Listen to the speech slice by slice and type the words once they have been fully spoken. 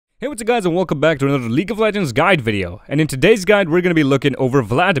Hey, what's up guys, and welcome back to another League of Legends guide video. And in today's guide, we're going to be looking over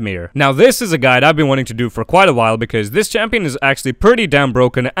Vladimir. Now, this is a guide I've been wanting to do for quite a while because this champion is actually pretty damn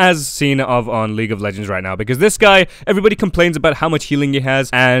broken as seen of on League of Legends right now. Because this guy, everybody complains about how much healing he has,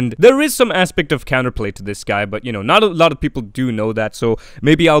 and there is some aspect of counterplay to this guy, but you know, not a lot of people do know that, so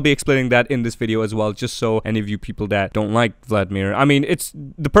maybe I'll be explaining that in this video as well, just so any of you people that don't like Vladimir, I mean,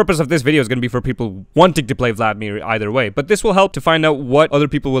 the purpose of this video is going to be for people wanting to play Vladimir either way, but this will help to find out what other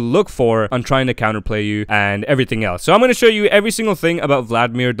people will look for on trying to counterplay you and everything else. So I'm going to show you every single thing about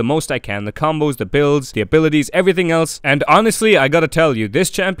Vladimir the most I can, the combos, the builds, the abilities, everything else. And honestly, I gotta tell you, this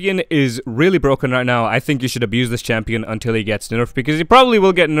champion is really broken right now. I think you should abuse this champion until he gets nerfed, because he probably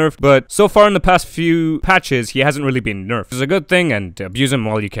will get nerfed, but so far in the past few patches, he hasn't really been nerfed. It's a good thing, and abuse him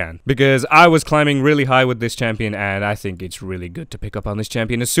while you can, because I was climbing really high with this champion, and I think it's really good to pick up on this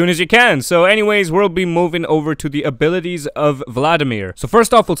champion as soon as you can. So anyways, we'll be moving over to the abilities of Vladimir. So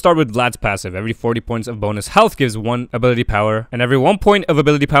first off, we'll start with Vlad's passive. Every 40 points of bonus health gives 1 ability power, and every 1 point of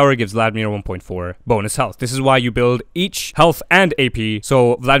ability power gives Vladimir 1.4 bonus health. This is why you build each health and AP,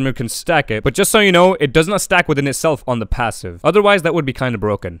 so Vladimir can stack it, but just so you know, it does not stack within itself on the passive. Otherwise, that would be kind of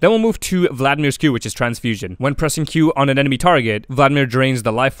broken. Then we'll move to Vladimir's Q, which is Transfusion. When pressing Q on an enemy target, Vladimir drains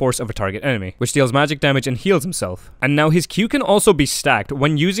the life force of a target enemy, which deals magic damage and heals himself. And now his Q can also be stacked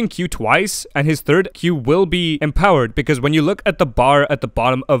when using Q twice, and his third Q will be empowered, because when you look at the bar at the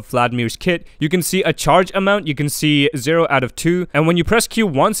bottom of Vladimir's kit, you can see a charge amount, you can see 0 out of 2, and when you press Q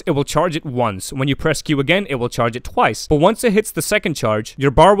once, it will charge it once. When you press Q again, it will charge it twice. But once it hits the second charge, your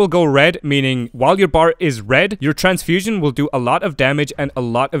bar will go red, meaning while your bar is red, your transfusion will do a lot of damage and a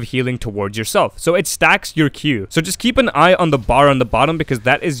lot of healing towards yourself. So it stacks your Q. So just keep an eye on the bar on the bottom, because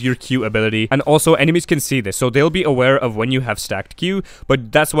that is your Q ability, and also enemies can see this, so they'll be aware of when you have stacked Q,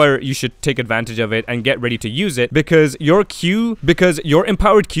 but that's where you should take advantage of it and get ready to use it, because your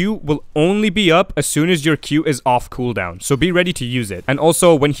empowered Q will only be up as soon as your Q is off cooldown, so be ready to use it. And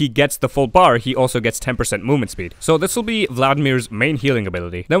also, when he gets the full bar, he also gets 10% movement speed. So this will be Vladimir's main healing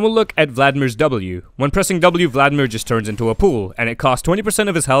ability. Then we'll look at Vladimir's W. When pressing W, Vladimir just turns into a pool, and it costs 20%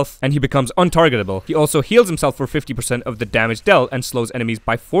 of his health, and he becomes untargetable. He also heals himself for 50% of the damage dealt, and slows enemies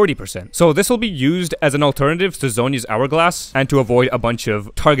by 40%. So this will be used as an alternative to Zhonya's Hourglass, and to avoid a bunch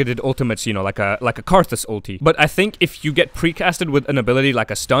of targeted ultimates, you know, like a Karthus ulti. But I think if you get precasted with an ability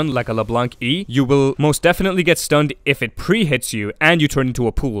like a stun, like a LeBlanc E, you will most definitely get stunned if it pre-hits you and you turn into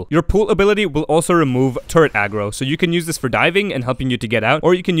a pool. Your pool ability will also remove turret aggro, so you can use this for diving and helping you to get out,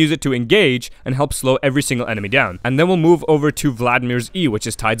 or you can use it to engage and help slow every single enemy down. And then we'll move over to Vladimir's E, which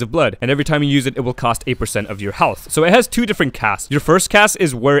is Tides of Blood, and every time you use it, it will cost 8% of your health. So it has two different casts. Your first cast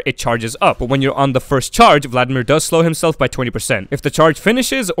is where it charges up, but when you're on the first charge, Vladimir does slow himself by 20%. If the charge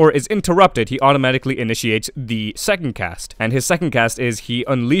finishes or is interrupted, he automatically initiates the second cast, and his second cast is he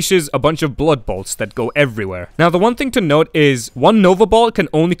unleashes a bunch of blood bolts that go everywhere. Now, the one thing to note is one Nova Ball can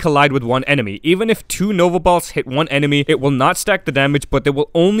only collide with one enemy. Even if 2 Nova Balls hit one enemy, it will not stack the damage, but they will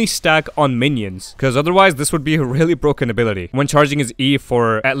only stack on minions, because otherwise this would be a really broken ability. When charging his E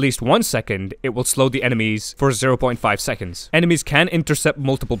for at least 1 second, it will slow the enemies for 0.5 seconds. Enemies can intercept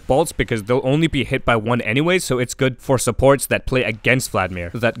multiple bolts because they'll only be hit by one anyway, so it's good for supports that play against Vladimir,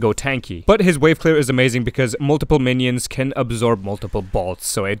 that go tanky. But his wave clear is amazing because multiple minions can absorb multiple bolts,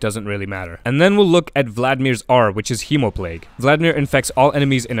 so it doesn't really matter. And then we'll look at Vladimir's R, which is Hemoplague. Vladimir infects all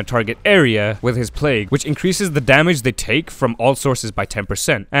enemies in a target area with his plague, which increases the damage they take from all sources by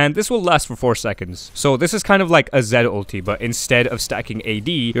 10%, and this will last for 4 seconds. So this is kind of like a Zed ulti, but instead of stacking AD,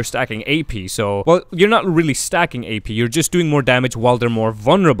 you're stacking AP. So, well, you're not really stacking AP, you're just doing more damage while they're more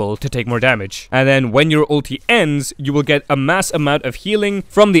vulnerable to take more damage. And then when your ulti ends, you will get a mass amount of healing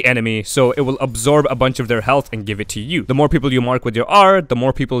from the enemy, so it will absorb a bunch of their health and give it to you. The more people you mark with your R, the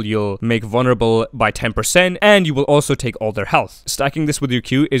more people you'll make vulnerable by 10%, and you will also take all their health. Stacking this with your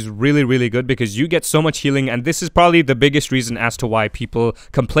Q is really, really good because you get so much healing, and this is probably the biggest reason as to why people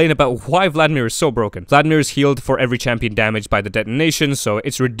complain about why Vladimir is so broken. Vladimir is healed for every champion damaged by the detonation, so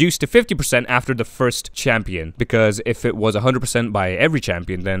it's reduced to 50% after the first champion, because if it was 100% by every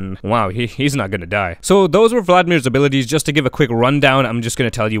champion, then wow, he's not gonna die. So those were Vladimir's abilities. Just to give a quick rundown, I'm just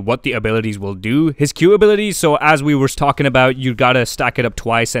gonna tell you what the abilities will do. His Q abilities, so as we were talking about, you gotta stack it up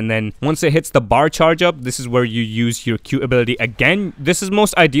twice, and then once it hits the bar charge up, this is where you use your Q ability again. This is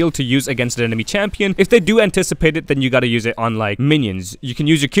most ideal to use against an enemy champion. If they do anticipate it, then you gotta use it on like minions. You can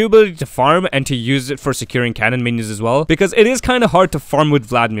use your Q ability to farm and to use it for securing cannon minions as well, because it is kind of hard to farm with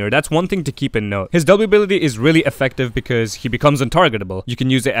Vladimir. That's one thing to keep in note. His W ability is really effective because he becomes untargetable. You can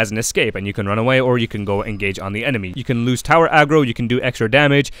use it as an escape, and you can run away, or you can go engage on the enemy. You can lose tower aggro, you can do extra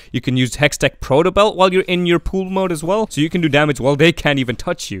damage, you can use Hextech Proto Belt while you're in your pool mode as well, so you can do damage while they they can't even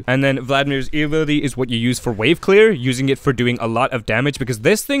touch you. And then Vladimir's E ability is what you use for wave clear, using it for doing a lot of damage, because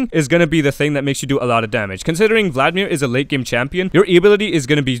this thing is going to be the thing that makes you do a lot of damage. Considering Vladimir is a late game champion, your E ability is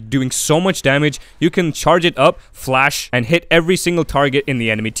going to be doing so much damage. You can charge it up, flash, and hit every single target in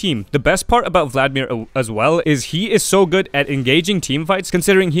the enemy team. The best part about Vladimir as well is he is so good at engaging team fights,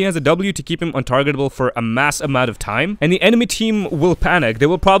 considering he has a W to keep him untargetable for a mass amount of time, and the enemy team will panic. They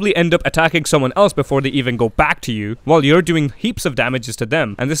will probably end up attacking someone else before they even go back to you, while you're doing heaps of damages to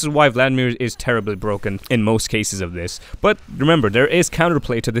them. And this is why Vladimir is terribly broken in most cases of this. But remember, there is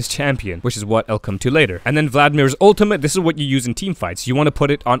counterplay to this champion, which is what I'll come to later. And then Vladimir's ultimate, this is what you use in team fights. You want to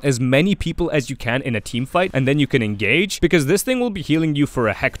put it on as many people as you can in a team fight, and then you can engage, because this thing will be healing you for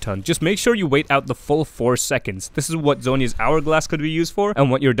a heck ton. Just make sure you wait out the full 4 seconds. This is what Zhonya's Hourglass could be used for,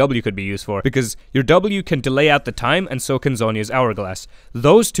 and what your W could be used for, because your W can delay out the time, and so can Zhonya's Hourglass.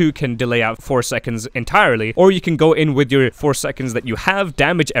 Those two can delay out 4 seconds entirely, or you can go in with your 4 seconds that you have,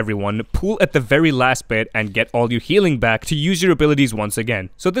 damage everyone, pull at the very last bit, and get all your healing back to use your abilities once again.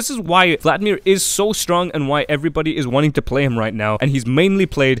 So this is why Vladimir is so strong, and why everybody is wanting to play him right now, and he's mainly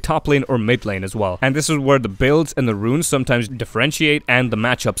played top lane or mid lane as well. And this is where the builds and the runes sometimes differentiate, and the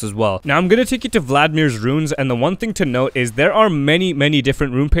matchups as well. Now I'm going to take you to Vladimir's runes, and the one thing to note is there are many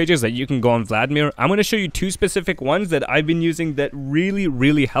different rune pages that you can go on Vladimir. I'm going to show you 2 specific ones that I've been using that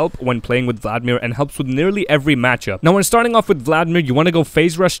really help when playing with Vladimir, and helps with nearly every matchup. Now when starting off with Vladimir, you want to go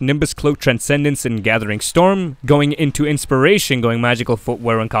Phase Rush, Nimbus Cloak, Transcendence, and Gathering Storm, going into Inspiration, going Magical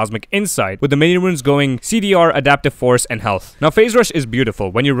Footwear and Cosmic Insight, with the mini runes going CDR, Adaptive Force, and Health. Now Phase Rush is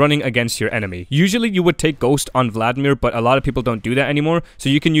beautiful when you're running against your enemy. Usually you would take Ghost on Vladimir, but a lot of people don't do that anymore, so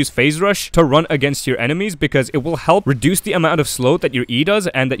you can use Phase Rush to run against your enemies, because it will help reduce the amount of slow that your E does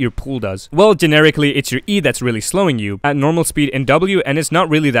and that your pool does. Well, generically it's your E that's really slowing you at normal speed in W, and it's not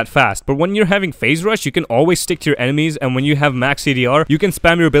really that fast, but when you're having Phase Rush, you can always stick to your enemies, and when you have max CDR, you can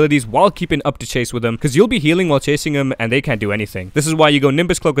spam your abilities while keeping up to chase with them, because you'll be healing while chasing them and they can't do anything. This is why you go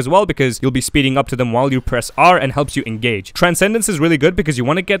Nimbus Cloak as well, because you'll be speeding up to them while you press R, and helps you engage. Transcendence is really good because you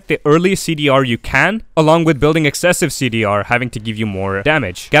want to get the earliest CDR you can, along with building excessive CDR, having to give you more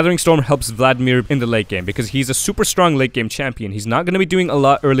damage. Gathering Storm helps Vladimir in the late game, because he's a super strong late game champion. He's not going to be doing a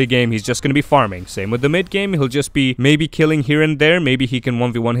lot early game, he's just going to be farming. Same with the mid game, he'll just be maybe killing here and there, maybe he can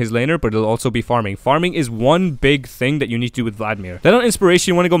 1v1 his laner, but he'll also be farming. Farming is one big thing that you need to do with Vladimir. Then on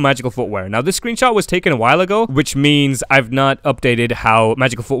Inspiration, you want to go Magical Footwear. Now this screenshot was taken a while ago, which means I've not updated how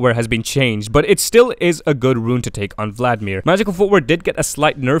Magical Footwear has been changed, but it still is a good rune to take on Vladimir. Magical Footwear did get a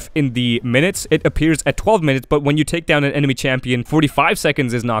slight nerf in the minutes. It appears at 12 minutes, but when you take down an enemy champion, 45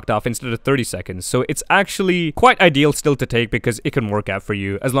 seconds is knocked off instead of 30 seconds. So it's actually quite ideal still to take, because it can work out for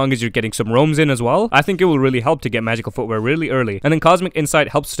you as long as you're getting some roams in as well. I think it will really help to get Magical Footwear really early. And then Cosmic Insight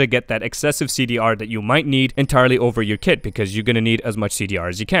helps to get that excessive CDR that you might need entirely over your kit, because you're going to need as much CDR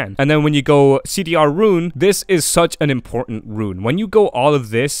as you can. And then when you go CDR rune, this is such an important rune. When you go all of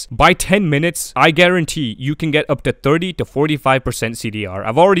this, by 10 minutes, I guarantee you can get up to 30 to 45% CDR.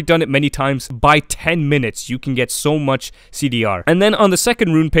 I've already done it many times. By 10 minutes, you can get so much CDR. And then on the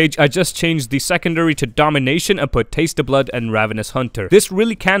second rune page, I just changed the secondary to Domination and put Taste of Blood and Ravenous Hunter. This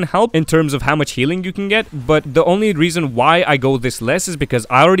really can help in terms of how much healing you can get, but the only reason why I go this less is because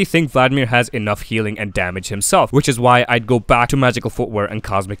I already think Vladimir has enough healing and damage himself, which is why I'd go back to Magical Footwear and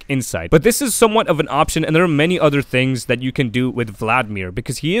Cosmic Insight. But this is somewhat of an option, and there are many other things that you can do with Vladimir,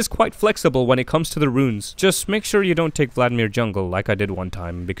 because he is quite flexible when it comes to the runes. Just make sure you don't take Vladimir jungle like I did one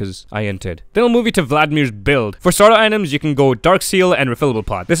time, because I entered. Then I'll move you to Vladimir's build. For starter items, you can go Dark Seal and Refillable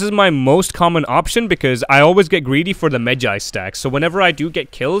Pot. This is my most common option because I always get greedy for the Magi stacks. So whenever I do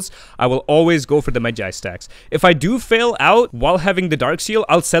get kills, I will always go for the Magi stacks. If I do fail out while having the Dark Seal,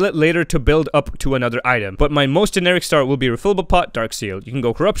 I'll sell it later to build up to another item. But my most generic start will be Refillable Pot, Dark Seal. You can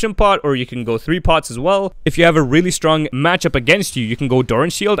go Corruption Pot, or you can go 3 pots as well. If you have a really strong matchup against you, you can go Doran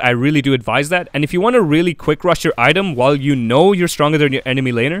Shield. I really do advise that. And if you want to really quick rush your item while you know you're stronger than your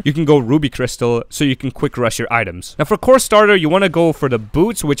enemy laner, you can go Ruby Crystal so you can quick rush your items. Now for core starter, you want to go for the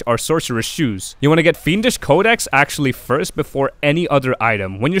boots, which are Sorcerer's Shoes. You want to get Fiendish Codex actually first before any other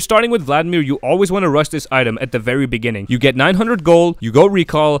item. When you're starting with Vladimir, you always want to rush this item at the very beginning. You get 900 gold, you go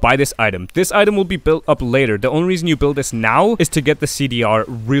recall, buy this item. This item will be built up later. The only reason you build this now is to get the CDR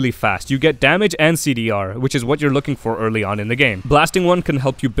really fast. You get damage and CDR, which is what you're looking for early on in the game. Blasting One can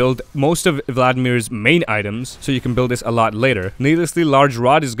help you build most of Vladimir's main items, so you can build this a lot later. Needlessly Large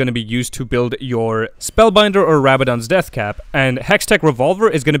Rod is going to be used to build your Spellbinder or Rabadon's Death Cap, and Hextech Revolver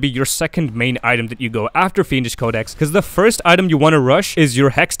is going to be your second main item that you go after Fiendish Codex, because the first item you want to rush is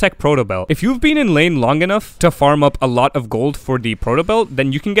your Hextech Protobelt. If you've been in lane long enough to farm up a lot of gold for the Protobelt,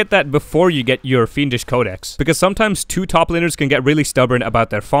 then you can get that before you get your Fiendish Codex, because sometimes 2 two top laners can get really stubborn about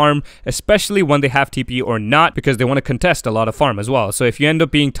their farm, especially when they have TP or not, because they want to contest a lot of farm as well. So if you end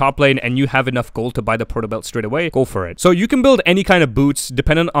up being top lane and you have enough gold to buy the proto belt straight away, go for it. So you can build any kind of boots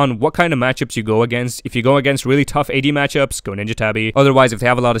depending on what kind of matchups you go against. If you go against really tough AD matchups, go Ninja Tabby. Otherwise, if they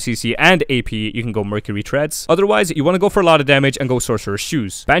have a lot of CC and AP, you can go Mercury Treads. Otherwise, you want to go for a lot of damage and go Sorcerer's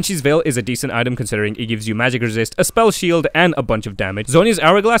Shoes. Banshee's Veil is a decent item considering it gives you magic resist, a spell shield, and a bunch of damage. Zhonya's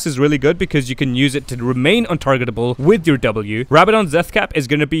Hourglass is really good because you can use it to remain untargetable with your W. Rabadon's Death Cap is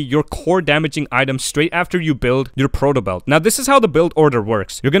going to be your core damaging item straight after you build your Proto Belt. Now, this is how the build order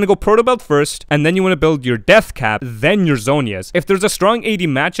works. You're going to go Proto Belt first, and then you want to build your Death Cap, then your Zhonya's. If there's a strong AD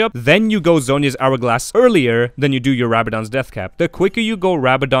matchup, then you go Zhonya's Hourglass earlier than you do your Rabadon's Death Cap. The quicker you go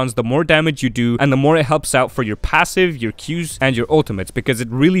Rabadon's, the more damage you do, and the more it helps out for your passive, your Qs, and your ultimates, because it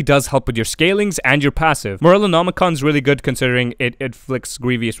really does help with your scalings and your passive. Morellonomicon's really good considering it inflicts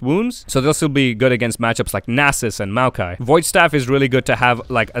grievous wounds, so this will be good against matchups like Nasus and Maokai. Void Staff is really good to have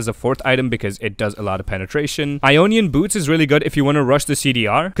like as a fourth item because it does a lot of penetration. Ionian Boots is really good if you want to rush the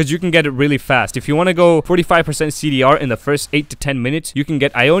CDR, because you can get it really fast. If you want to go 45% CDR in the first 8 to 10 minutes, you can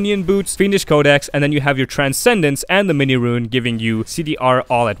get Ionian Boots, Fiendish Codex, and then you have your Transcendence and the Mini Rune giving you CDR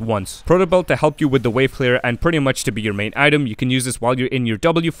all at once. Proto Belt to help you with the wave clear and pretty much to be your main item. You can use this while you're in your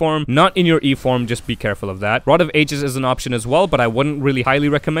W form, not in your E form, just be careful of that. Rod of Ages is an option as well, but I wouldn't really highly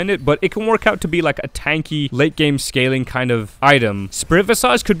recommend it, but it can work out to be like a tanky late game scaling kind of item. Spirit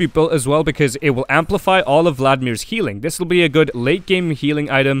Visage could be built as well because it will amplify all of Vladimir's healing. This will be a good late game healing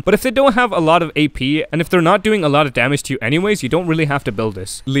item, but if they don't have a lot of AP and if they're not doing a lot of damage to you anyways, you don't really have to build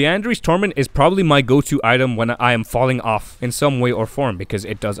this. Liandry's Torment is probably my go-to item when I am falling off in some way or form because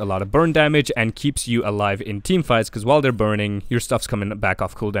it does a lot of burn damage and keeps you alive in team fights, because while they're burning, your stuff's coming back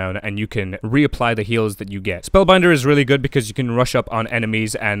off cooldown and you can reapply the heals that you get. Spellbinder is really good because you can rush up on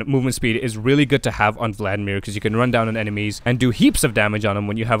enemies, and movement speed is really good to have on Vladimir because you can run down on enemies and do heaps of damage on them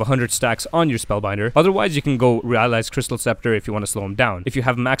when you have 100 stacks on your Spellbinder. Otherwise, you can go Realize Crystal Scepter if you want to slow him down. If you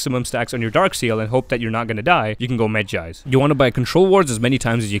have maximum stacks on your Dark Seal and hope that you're not going to die, you can go Medjai's. You want to buy Control Wards as many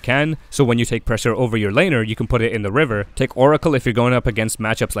times as you can, so when you take pressure over your laner, you can put it in the river. Take Oracle if you're going up against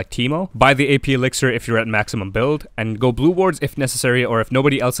matchups like Teemo. Buy the AP Elixir if you're at maximum build, and go Blue Wards if necessary or if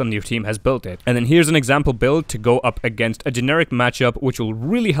nobody else on your team has built it. And then here's an example build to go up against a generic matchup which will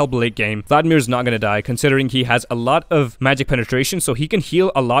really help late game. Vladimir's not going to die considering he has a lot of magic penetration, so he can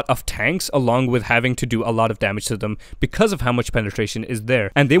heal a lot of tanks along with having to do a lot of damage to them because of how much penetration is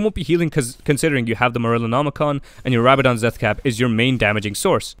there. And they won't be healing because considering you have the Morellonomicon and your Rabadon's Death Cap is your main damaging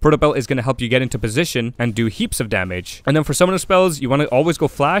source. Proto Belt is going to help you get into position and do heaps of damage. And then for summoner spells, you want to always go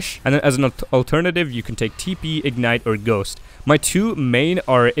Flash, and then as an alternative, you can take TP, Ignite, or Ghost. My two main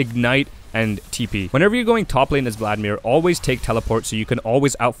are Ignite and TP. Whenever you're going top lane as Vladimir, always take teleport so you can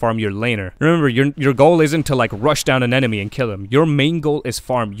always outfarm your laner. Remember, your goal isn't to like rush down an enemy and kill him. Your main goal is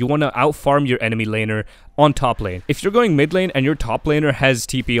farm. You want to outfarm your enemy laner on top lane. If you're going mid lane and your top laner has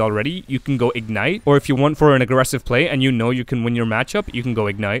TP already, you can go Ignite, or if you want for an aggressive play and you know you can win your matchup, you can go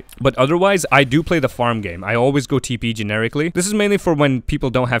Ignite. But otherwise, I do play the farm game. I always go TP generically. This is mainly for when people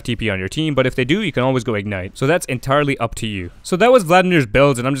don't have TP on your team, but if they do, you can always go Ignite. So that's entirely up to you. So that was Vladimir's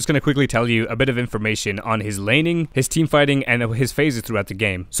builds, and I'm just going to quickly tell you a bit of information on his laning, his team fighting, and his phases throughout the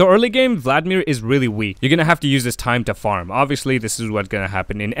game. So early game, Vladimir is really weak. You're going to have to use this time to farm. Obviously, this is what's going to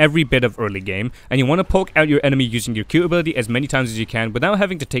happen in every bit of early game, and you want to poke out your enemy using your Q ability as many times as you can without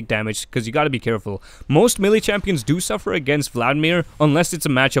having to take damage, because you got to be careful. Most melee champions do suffer against Vladimir unless it's a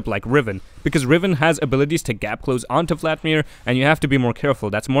matchup like Riven, because Riven has abilities to gap close onto Vladimir, and you have to be more careful.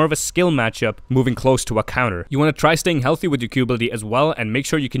 That's more of a skill matchup moving close to a counter. You want to try staying healthy with your Q ability as well, and make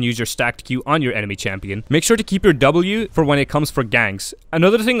sure you can use your stacked Q on your enemy champion. Make sure to keep your W for when it comes for ganks.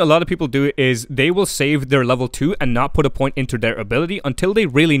 Another thing a lot of people do is they will save their level 2 and not put a point into their ability until they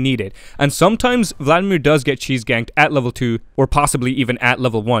really need it. And sometimes Vladimir does get cheese ganked at level 2 or possibly even at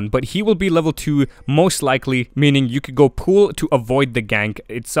level 1, but he will be level 2 most likely, meaning you could go pool to avoid the gank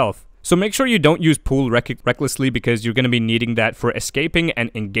itself. So make sure you don't use pool recklessly, because you're going to be needing that for escaping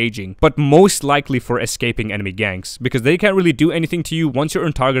and engaging, but most likely for escaping enemy ganks, because they can't really do anything to you once you're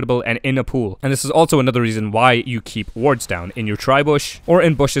untargetable and in a pool. And this is also another reason why you keep wards down in your tri-bush or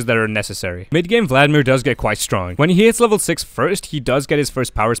in bushes that are necessary. Mid-game, Vladimir does get quite strong. When he hits level 6 first, he does get his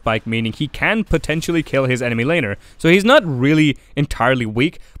first power spike, meaning he can potentially kill his enemy laner. So he's not really entirely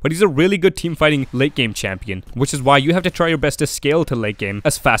weak, but he's a really good team fighting late game champion, which is why you have to try your best to scale to late game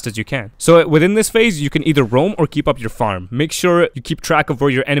as fast as you can. can. So within this phase, you can either roam or keep up your farm. Make sure you keep track of where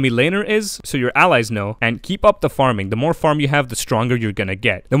your enemy laner is so your allies know, and keep up the farming. The more farm you have, the stronger you're gonna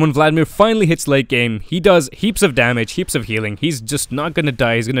get. Then when Vladimir finally hits late game, he does heaps of damage, heaps of healing. He's just not gonna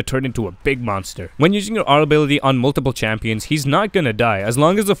die. He's gonna turn into a big monster. When using your R ability on multiple champions, he's not gonna die. As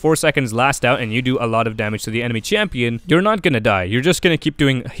long as the 4 seconds last out and you do a lot of damage to the enemy champion, you're not gonna die. You're just gonna keep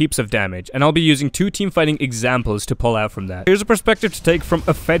doing heaps of damage. And I'll be using 2 team fighting examples to pull out from that. Here's a perspective to take from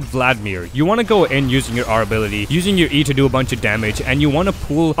a fed Vladimir. You want to go in using your R ability, using your E to do a bunch of damage, and you want to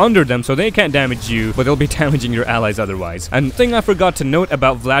pull under them so they can't damage you, but they'll be damaging your allies otherwise. And the thing I forgot to note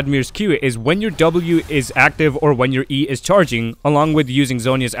about Vladimir's Q is when your W is active or when your E is charging, along with using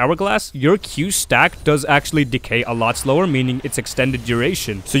Zhonya's Hourglass, your Q stack does actually decay a lot slower, meaning it's extended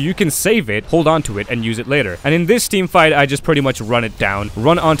duration. So you can save it, hold on to it, and use it later. And in this team fight, I just pretty much run it down,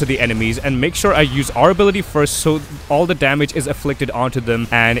 run onto the enemies, and make sure I use our ability first so all the damage is afflicted onto them,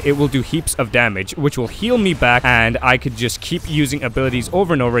 and it will do heaps of damage, which will heal me back, and I could just keep using abilities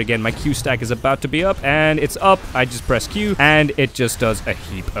over and over again. My Q stack is about to be up, and it's up. I just press Q, and it just does a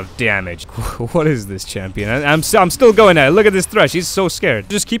heap of damage. What is this champion? I'm still going at it. Look at this Thresh. He's so scared.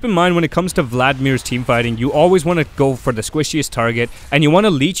 Just keep in mind when it comes to Vladimir's team fighting, you always want to go for the squishiest target, and you want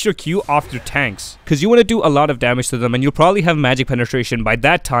to leech your Q off your tanks, because you want to do a lot of damage to them, and you'll probably have magic penetration by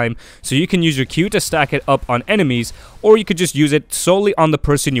that time, so you can use your Q to stack it up on enemies, or you could just use it solely on the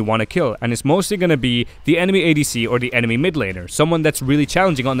person you want to kill, and it's mostly going to be the enemy ADC or the enemy mid laner, someone that's really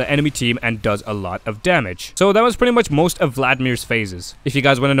challenging on the enemy team and does a lot of damage. So that was pretty much most of Vladimir's phases. If you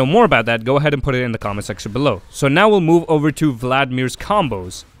guys want to know more about that, go ahead and put it in the comment section below. So now we'll move over to Vladimir's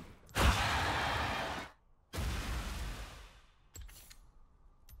combos.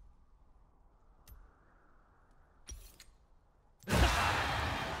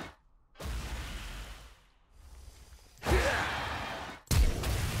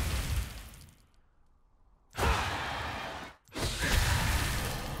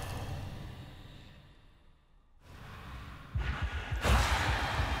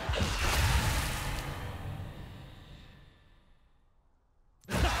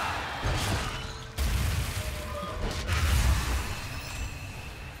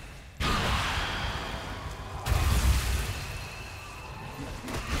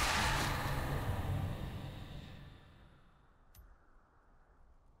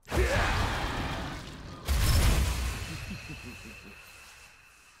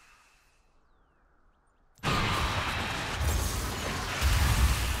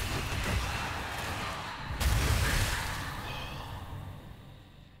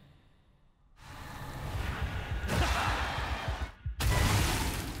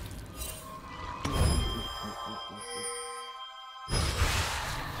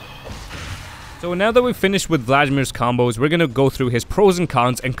 So now that we've finished with Vladimir's combos, we're gonna go through his pros and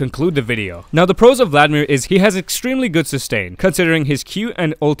cons and conclude the video. Now the pros of Vladimir is he has extremely good sustain, considering his Q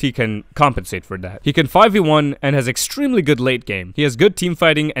and ulti can compensate for that. He can 5v1 and has extremely good late game. He has good team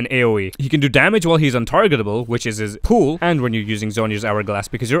fighting and AoE. He can do damage while he's untargetable, which is his pool, and when you're using Zhonya's Hourglass,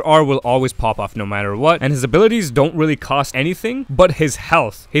 because your R will always pop off no matter what, and his abilities don't really cost anything, but his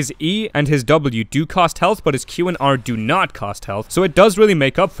health. His E and his W do cost health, but his Q and R do not cost health, so it does really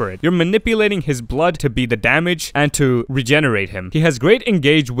make up for it. You're manipulating his blood to be the damage and to regenerate him. He has great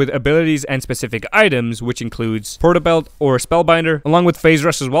engage with abilities and specific items, which includes Protobelt or Spellbinder, along with Phase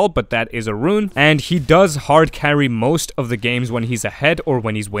Rush as well, but that is a rune. And he does hard carry most of the games when he's ahead or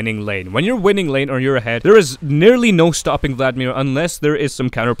when he's winning lane. When you're winning lane or you're ahead, there is nearly no stopping Vladimir unless there is some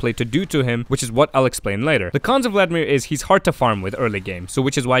counterplay to do to him, which is what I'll explain later. The cons of Vladimir is he's hard to farm with early game, so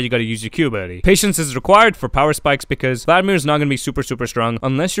which is why you gotta use your Q ability. Patience is required for power spikes because Vladimir is not gonna be super strong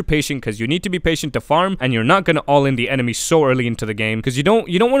unless you're patient, because you need to be patient to farm, and you're not gonna all in the enemy so early into the game, because you don't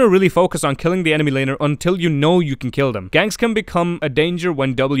want to really focus on killing the enemy laner until you know you can kill them. Ganks can become a danger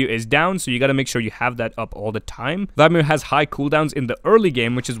when W is down, so you gotta make sure you have that up all the time. Vladimir has high cooldowns in the early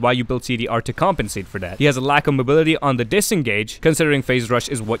game, which is why you build CDR to compensate for that. He has a lack of mobility on the disengage, considering Phase Rush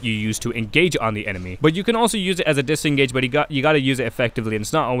is what you use to engage on the enemy. But you can also use it as a disengage, but you gotta use it effectively, and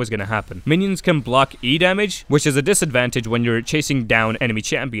it's not always gonna happen. Minions can block E damage, which is a disadvantage when you're chasing down enemy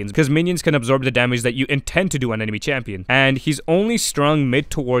champions, because minions can absorb the damage that you intend to do on enemy champion. And he's only strong mid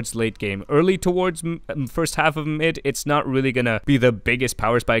towards late game. Early towards first half of mid, it's not really gonna be the biggest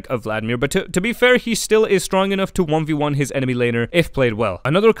power spike of Vladimir, but to be fair, he still is strong enough to 1v1 his enemy laner if played well.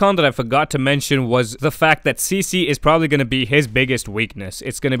 Another con that I forgot to mention was the fact that CC is probably gonna be his biggest weakness.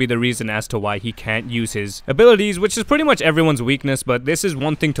 It's gonna be the reason as to why he can't use his abilities, which is pretty much everyone's weakness, but this is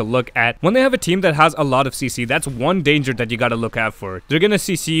one thing to look at. When they have a team that has a lot of CC, that's one danger that you gotta look out for. They're gonna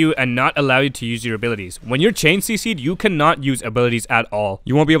CC you and not allow you to use your abilities. When you're chain CC'd, you cannot use abilities at all.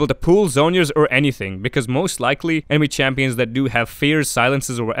 You won't be able to pull, zone yours, or anything, because most likely enemy champions that do have fears,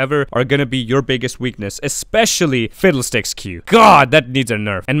 silences, or whatever are gonna be your biggest weakness, especially Fiddlesticks Q. God, that needs a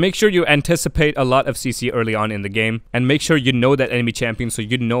nerf. And make sure you anticipate a lot of CC early on in the game, and make sure you know that enemy champion so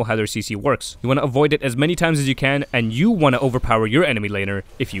you know how their CC works. You want to avoid it as many times as you can, and you want to overpower your enemy laner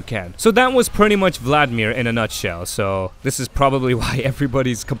if you can. So that was pretty much Vladimir in a nutshell. So this is probably why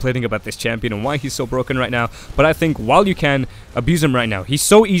everybody's complaining about this champion and why he's so broken right now. But I think while you can, abuse him right now. He's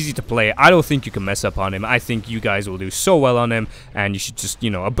so easy to play. I don't think you can mess up on him. I think you guys will do so well on him, and you should just, you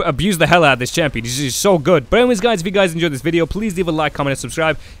know, abuse the hell out of this champion. He's just so good. But anyways, guys, if you guys enjoyed this video, please leave a like, comment, and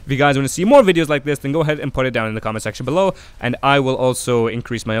subscribe. If you guys want to see more videos like this, then go ahead and put it down in the comment section below, and I will also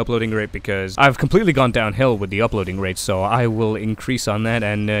increase my uploading rate because I've completely gone downhill with the uploading rate, so I will increase on that,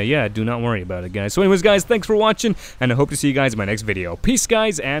 and yeah, do not worry about it, guys. So anyways, guys, thanks for watching, and I hope to see you guys in my next video. Peace,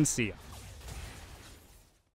 guys, and see ya.